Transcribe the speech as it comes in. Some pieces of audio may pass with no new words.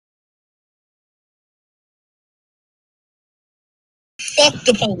Fuck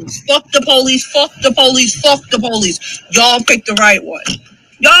the police. Fuck the police. Fuck the police. Fuck the police. Y'all picked the right one.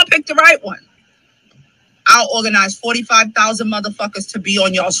 Y'all picked the right one. I'll organize 45,000 motherfuckers to be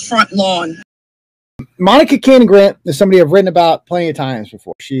on y'all's front lawn. Monica Cannon Grant is somebody I've written about plenty of times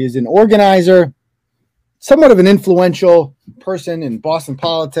before. She is an organizer, somewhat of an influential person in Boston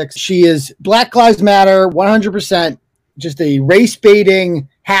politics. She is Black Lives Matter, 100%, just a race-baiting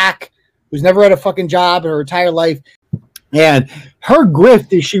hack who's never had a fucking job in her entire life. And her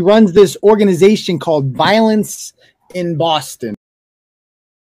grift is she runs this organization called Violence in Boston.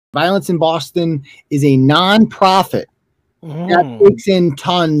 Violence in Boston is a non-profit that takes in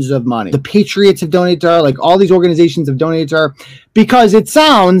tons of money. The Patriots have donated to her, like all these organizations have donated to her, because it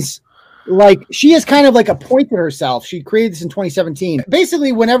sounds like she has kind of like appointed herself. She created this in 2017.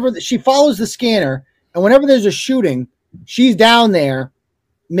 Basically, whenever she follows the scanner and whenever there's a shooting, she's down there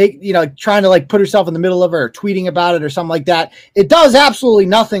trying to like put herself in the middle of it or tweeting about it or something like that. It does absolutely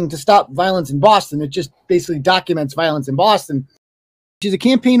nothing to stop violence in Boston. It just basically documents violence in Boston. She's a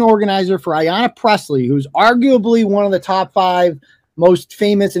campaign organizer for Ayanna Pressley, who's arguably one of the top 5 most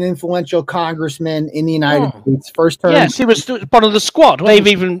famous and influential congressmen in the United States. First term. Yeah, she was part of the squad. They've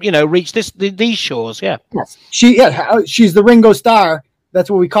even, reached these shores. Yeah. Yes. She's the Ringo Starr. That's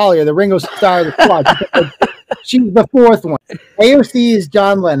what we call her, the Ringo Starr of the squad. She's the 4th one. AOC is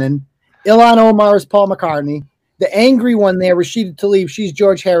John Lennon. Ilhan Omar is Paul McCartney. The angry one there, Rashida Tlaib, she's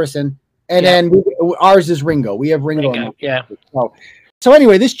George Harrison. And then ours is Ringo. We have Ringo. Yeah. So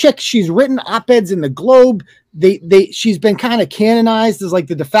anyway, this chick, she's written op-eds in the Globe. She's been kind of canonized as like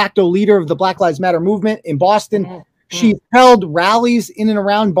the de facto leader of the Black Lives Matter movement in Boston. She's held rallies in and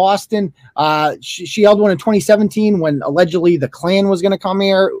around Boston. She held one in 2017 when allegedly the Klan was going to come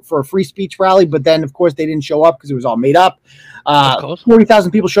here for a free speech rally, but then of course they didn't show up because it was all made up.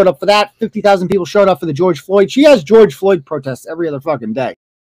 40,000 people showed up for that. 50,000 people showed up for the George Floyd. She has George Floyd protests every other fucking day.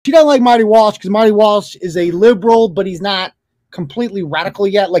 She doesn't like Marty Walsh because Marty Walsh is a liberal, but he's not completely radical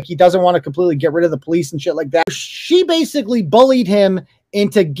yet. Like he doesn't want to completely get rid of the police and shit like that. She basically bullied him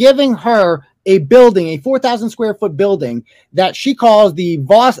into giving her a building, a 4,000 square foot building that she calls the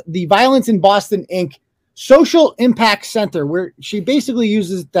Violence in Boston Inc. Social Impact Center, where she basically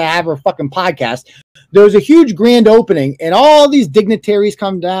uses to have her fucking podcast. There was a huge grand opening and all these dignitaries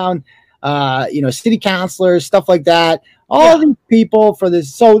come down, city councilors, stuff like that, all these people for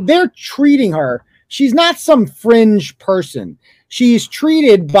this. So they're treating her. She's not some fringe person. She's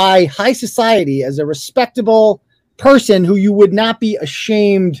treated by high society as a respectable person who you would not be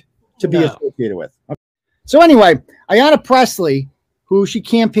ashamed to be associated with. Okay. So anyway, Ayanna Pressley, who she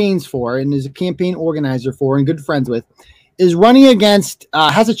campaigns for and is a campaign organizer for and good friends with, is running against,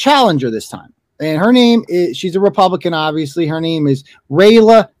 has a challenger this time. And her name is, she's a Republican, obviously. Her name is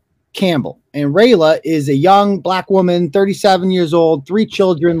Rachael Campbell. And Rachael is a young Black woman, 37 years old, 3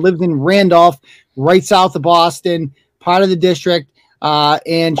 children, lives in Randolph, right south of Boston, part of the district.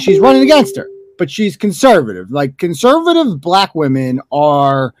 And she's running against her. But she's conservative. Like, conservative Black women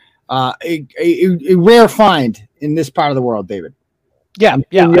are a rare find in this part of the world, David. Yeah,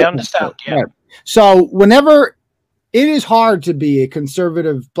 I understand. Yeah. Right. So whenever it is hard to be a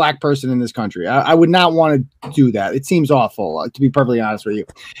conservative Black person in this country, I would not want to do that. It seems awful, to be perfectly honest with you.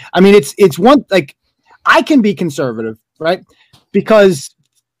 I mean, it's one, like, I can be conservative, right? Because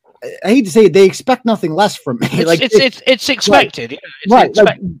I hate to say it, they expect nothing less from me. It's expected. Right. It's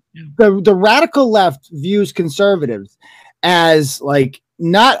expected. Like, the radical left views conservatives as like,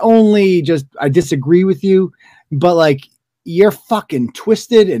 not only just I disagree with you, but like you're fucking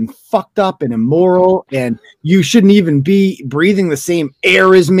twisted and fucked up and immoral, and you shouldn't even be breathing the same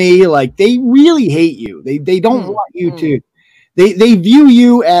air as me. Like they really hate you. They don't want you to. They view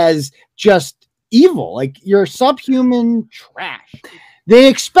you as just evil. Like you're subhuman trash. They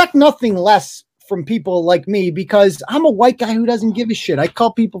expect nothing less from people like me because I'm a white guy who doesn't give a shit. I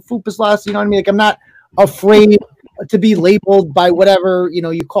call people fupas, you know what I mean? Like I'm not afraid to be labeled by whatever,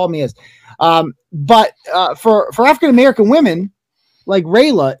 you call me as. But for African-American women like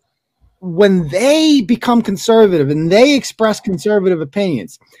Rachael, when they become conservative and they express conservative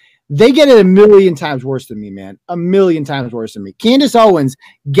opinions, they get it a million times worse than me, man. A million times worse than me. Candace Owens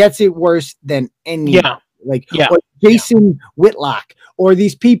gets it worse than any. Or Jason Whitlock or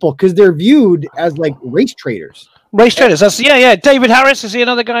these people, because they're viewed as like race traitors. Race traitors. That's David Harris, is he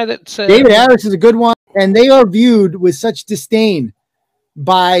another guy that David Harris is a good one, and they are viewed with such disdain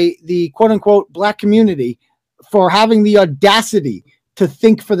by the quote-unquote Black community for having the audacity to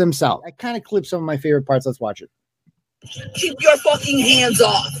think for themselves. I kind of clip some of my favorite parts. Let's watch it. Keep your fucking hands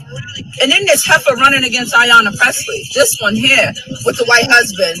off. And then this heifer running against Ayanna Pressley. This one here with the white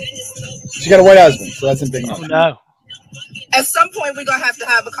husband. She's got a white husband, so that's a big one. No. At some point, we're gonna have to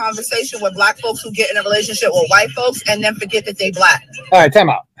have a conversation with black folks who get in a relationship with white folks and then forget that they black. All right, time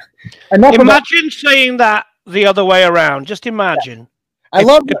out. Imagine saying that the other way around. Just imagine. I if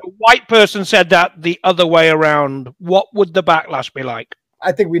love a white person said that the other way around. What would the backlash be like?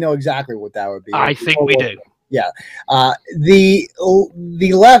 I think we know exactly what that would be. I think we do. Yeah. The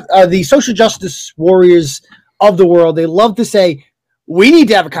left, the social justice warriors of the world, they love to say, we need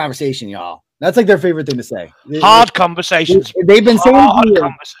to have a conversation, y'all. That's like their favorite thing to say. Hard conversations. They've been saying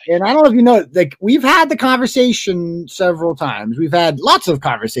and I don't know if you know, like, we've had the conversation several times. We've had lots of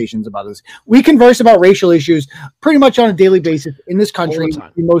conversations about this. We converse about racial issues pretty much on a daily basis in this country.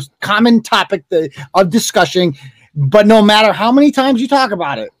 The most common topic of discussion. But no matter how many times you talk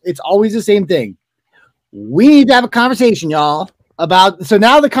about it, it's always the same thing. We need to have a conversation, y'all, about. So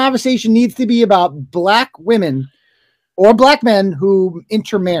now the conversation needs to be about black women or black men who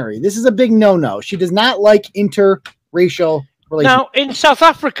intermarry. This is a big no-no. She does not like interracial relationships. Now, in South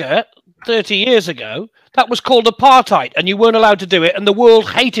Africa, 30 years ago, that was called apartheid, and you weren't allowed to do it, and the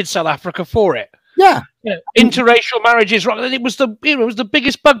world hated South Africa for it. Yeah. You know, interracial marriages, it was the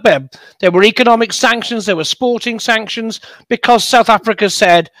biggest bugbear. There were economic sanctions, there were sporting sanctions, because South Africa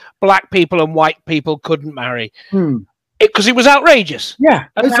said black people and white people couldn't marry. Because it was outrageous. Yeah.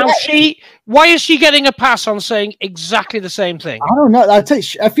 And now why is she getting a pass on saying exactly the same thing? I don't know. I'll tell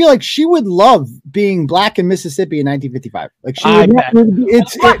you, I feel like she would love being black in Mississippi in 1955. Like she would black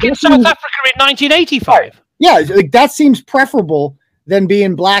in South Africa in 1985. Yeah, like that seems preferable than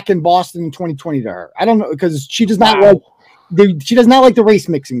being black in Boston in 2020 to her. I don't know, because she does not like the race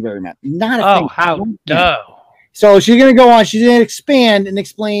mixing very much. Not a thing. How dare. So she's gonna go on. She's gonna expand and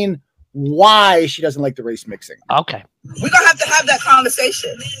explain why she doesn't like the race mixing. Okay. We're gonna have to have that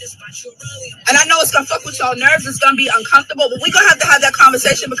conversation. And I know it's gonna fuck with y'all nerves, it's gonna be uncomfortable, but we're gonna have to have that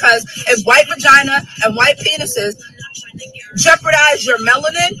conversation, because if white vagina and white penises jeopardize your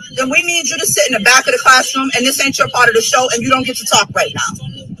melanin, then we need you to sit in the back of the classroom, and this ain't your part of the show, and you don't get to talk right now.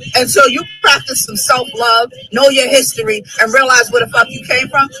 And so you practice some self-love, know your history, and realize where the fuck you came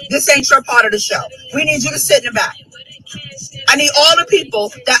from. This ain't your part of the show. We need you to sit in the back. I need all the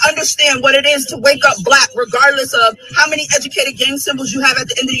people that understand what it is to wake up black, regardless of how many educated gang symbols you have at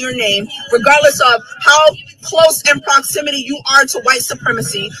the end of your name, regardless of how close in proximity you are to white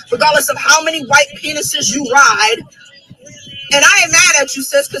supremacy, regardless of how many white penises you ride. And I ain't mad at you,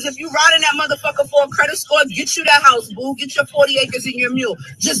 sis, because if you riding that motherfucker for a credit score, get you that house, boo. Get your 40 acres in your mule.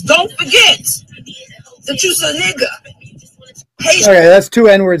 Just don't forget that you's a nigga. Okay, that's 2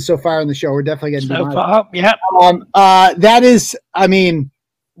 N-words so far in the show. We're definitely getting so far. Yeah. That is, I mean,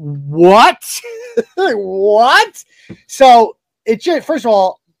 what? What? So it's just, first of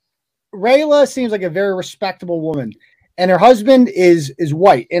all, Rayla seems like a very respectable woman, and her husband is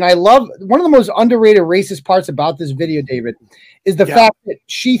white. And I love, one of the most underrated racist parts about this video, David, is the fact that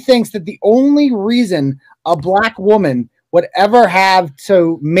she thinks that the only reason a black woman would ever have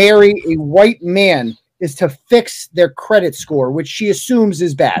to marry a white man is to fix their credit score, which she assumes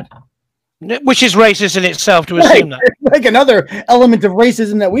is bad. Which is racist in itself to assume that. Like another element of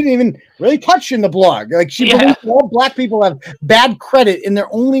racism that we didn't even really touch in the blog. Like she believes all black people have bad credit, and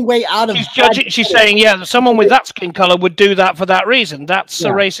their only way out of she's saying, yeah, someone with that skin color would do that for that reason. That's a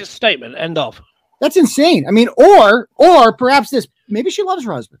racist statement. End of. That's insane. I mean, or perhaps this, maybe she loves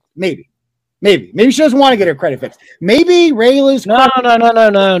her husband. Maybe she doesn't want to get her credit fixed. Maybe Rayla's no.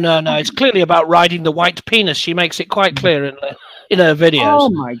 It's clearly about riding the white penis. She makes it quite clear in her videos.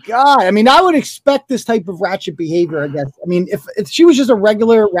 Oh my god! I mean, I would expect this type of ratchet behavior. I guess. I mean, if she was just a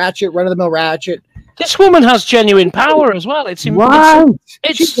regular ratchet, run-of-the-mill ratchet, this woman has genuine power as well. It's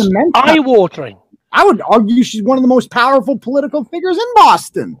eye-watering. I would argue she's one of the most powerful political figures in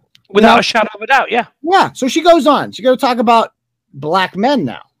Boston, without a shadow of a doubt. Yeah. Yeah. So she goes on. She's going to talk about black men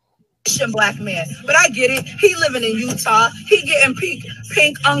now. Black man, but I get it. He living in Utah. He getting pink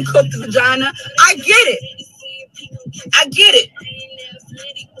uncooked vagina. I get it.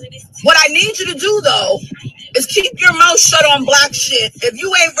 What I need you to do though is keep your mouth shut on black shit. If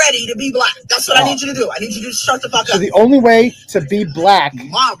you ain't ready to be black, that's what I need you to do. I need you to shut the fuck up. So the only way to be black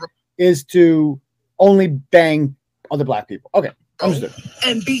is to only bang other black people. Okay, understood.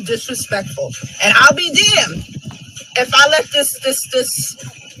 And be disrespectful. And I'll be damned if I let this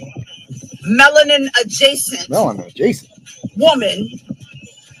melanin adjacent woman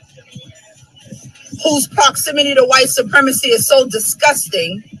whose proximity to white supremacy is so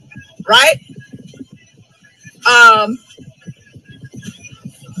disgusting, right?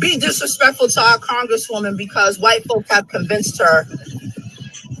 Be disrespectful to our congresswoman because white folk have convinced her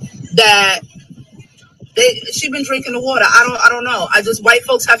that She been drinking the water. I don't know. White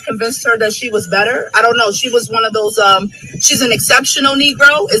folks have convinced her that she was better. I don't know. She was one of those. She's an exceptional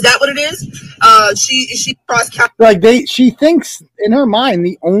Negro. Is that what it is? She crossed like she thinks in her mind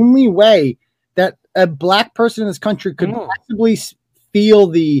the only way that a black person in this country could possibly feel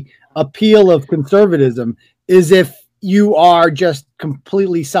the appeal of conservatism is if you are just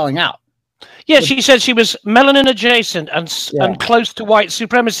completely selling out. Yeah, she said she was melanin adjacent and close to white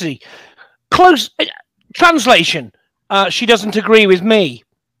supremacy. Close. Translation, she doesn't agree with me.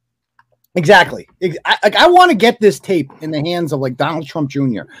 Exactly. I want to get this tape in the hands of like Donald Trump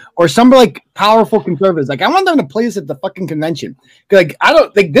Jr. or some like powerful conservatives. Like I want them to play this at the fucking convention. Like I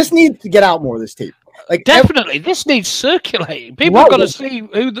don't think this needs to get out more. This tape, like definitely, this needs circulating. People have got to see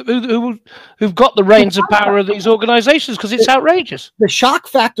who've got the reins of power of these organizations because it's outrageous. The shock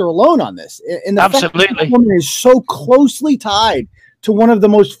factor alone on this, and the absolutely, fact that this woman is so closely tied to one of the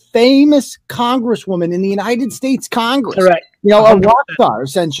most famous congresswomen in the United States Congress. Correct. You know, a rock star,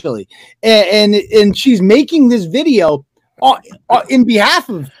 essentially. And she's making this video on behalf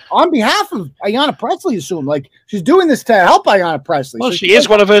of Ayanna Pressley, assume. Like, she's doing this to help Ayanna Pressley. Well, so she is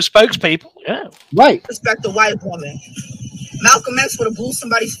one of her spokespeople. Yeah. Right. Respect the white woman. Malcolm X would have blew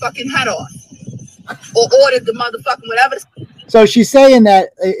somebody's fucking head off. Or ordered the motherfucking whatever. So she's saying that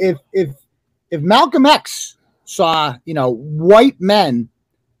if Malcolm X saw, you know, white men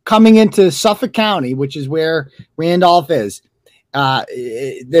coming into Suffolk County, which is where Randolph is,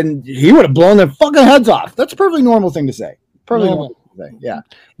 then he would have blown their fucking heads off. That's a perfectly normal thing to say. Perfectly normal thing. Yeah.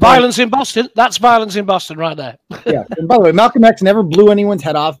 Violence in Boston. That's violence in Boston right there. Yeah. And by the way, Malcolm X never blew anyone's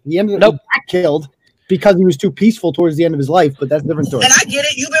head off. He ended up killed because he was too peaceful towards the end of his life, but that's a different story. And I get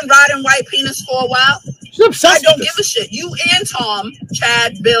it. You've been riding white penis for a while. She's obsessed. I don't give a shit. You and Tom,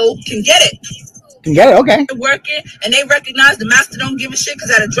 Chad, Bill can get it. Can get it, okay. Working, and they recognize the master don't give a shit because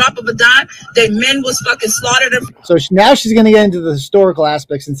at a drop of a dime, their men was fucking slaughtered. So now she's going to get into the historical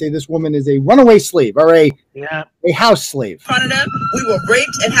aspects and say this woman is a runaway slave or a house slave. In front of them, we were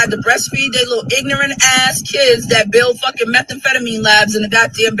raped and had to breastfeed their little ignorant ass kids that build fucking methamphetamine labs in the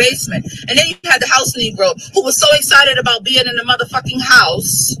goddamn basement. And then you had the house Negro who was so excited about being in the motherfucking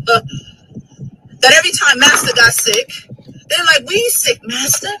house that every time master got sick, they're like, "We sick,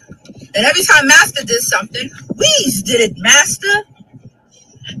 master." And every time master did something, we did it, master.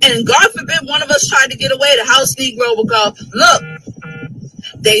 And God forbid one of us tried to get away, the house Negro would go, "Look,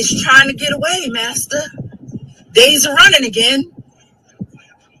 they's trying to get away, master. They's running again."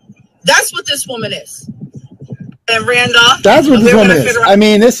 That's what this woman is. And Randolph. That's what this woman is. I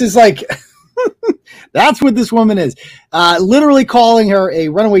mean, this is like, that's what this woman is. Literally calling her a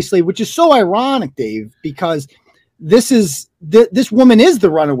runaway slave, which is so ironic, Dave, because this woman is the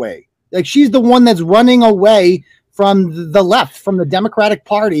runaway. Like, she's the one that's running away from the left, from the Democratic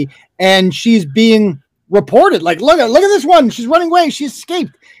Party, and she's being reported. Like, look at this one. She's running away. She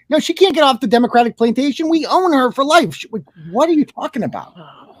escaped. No, she can't get off the Democratic plantation. We own her for life. What are you talking about?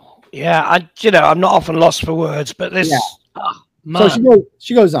 Yeah, I'm not often lost for words, but this. Yeah. So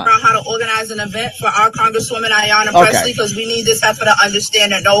she goes on. How to organize an event for our Congresswoman Ayanna Pressley, because we need this heifer to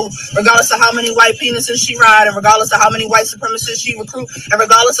understand that regardless of how many white penises she ride, and regardless of how many white supremacists she recruit, and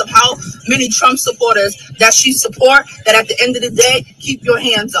regardless of how many Trump supporters that she support, that at the end of the day, keep your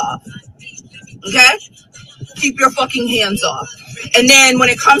hands off. Okay? Keep your fucking hands off. And then when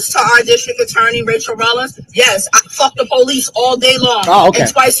it comes to our district attorney, Rachael Rollings, yes, I fuck the police all day long. Oh, okay.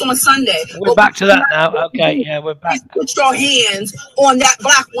 And twice on Sunday. We're back to that now. Okay, yeah, we're back. Put your hands on that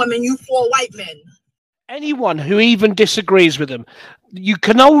black woman, you four white men. Anyone who even disagrees with them, you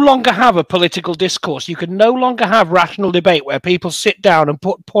can no longer have a political discourse. You can no longer have rational debate where people sit down and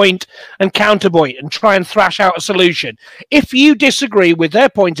put point and counterpoint and try and thrash out a solution. If you disagree with their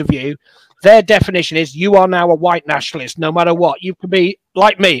point of view, their definition is you are now a white nationalist, no matter what. You could be,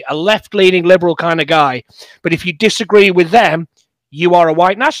 like me, a left-leaning liberal kind of guy. But if you disagree with them, you are a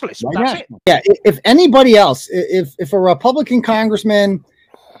white nationalist. That's it. Yeah, if anybody else, if a Republican congressman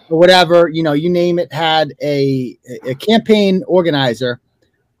or whatever, you name it, had a campaign organizer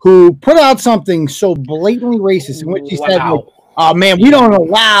who put out something so blatantly racist in which he said, like, "Oh, man, we don't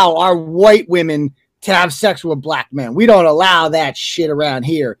allow our white women to have sex with black men. We don't allow that shit around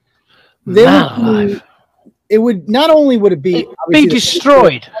here." It would not only would it be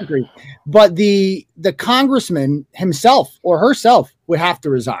destroyed, but the congressman himself or herself would have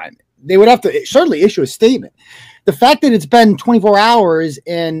to resign. They would have to certainly issue a statement. The fact that it's been 24 hours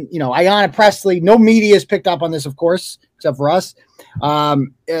and Ayanna Pressley, no media has picked up on this, of course, except for us.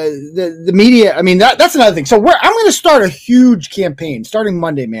 The media, I mean, that's another thing. So I'm going to start a huge campaign starting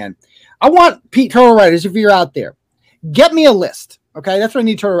Monday, man. I want Pete Turtle Writers, if you're out there, Get me a list. Okay, that's what I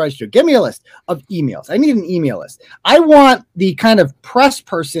need Turtle Rights to do. Give me a list of emails. I need an email list. I want the kind of press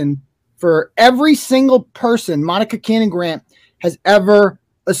person for every single person Monica Cannon Grant has ever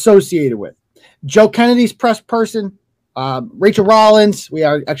associated with. Joe Kennedy's press person, Rachael Rollins. We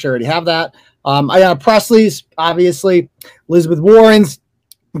actually already have that. Ayanna Presley's, obviously. Elizabeth Warren's.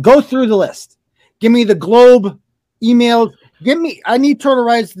 Go through the list. Give me the Globe email. I need Turtle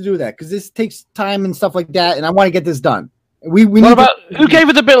Rights to do that because this takes time and stuff like that, and I want to get this done. What about who gave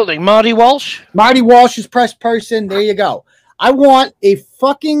her the building? Marty Walsh? Marty Walsh is press person. There you go. I want a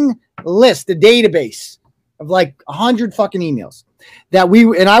fucking list, a database of like 100 fucking emails that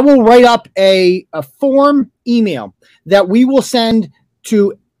and I will write up a form email that we will send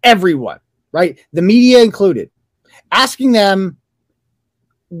to everyone, right? The media included, asking them,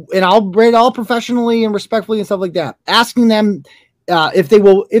 and I'll write it all professionally and respectfully and stuff like that, asking them if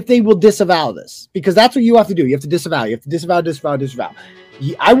they will disavow this, because that's what you have to do. You have to disavow. You have to disavow.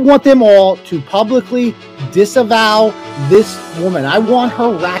 I want them all to publicly disavow this woman. I want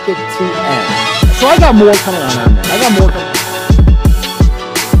her racket to end. So I got more coming on that. I got more coming.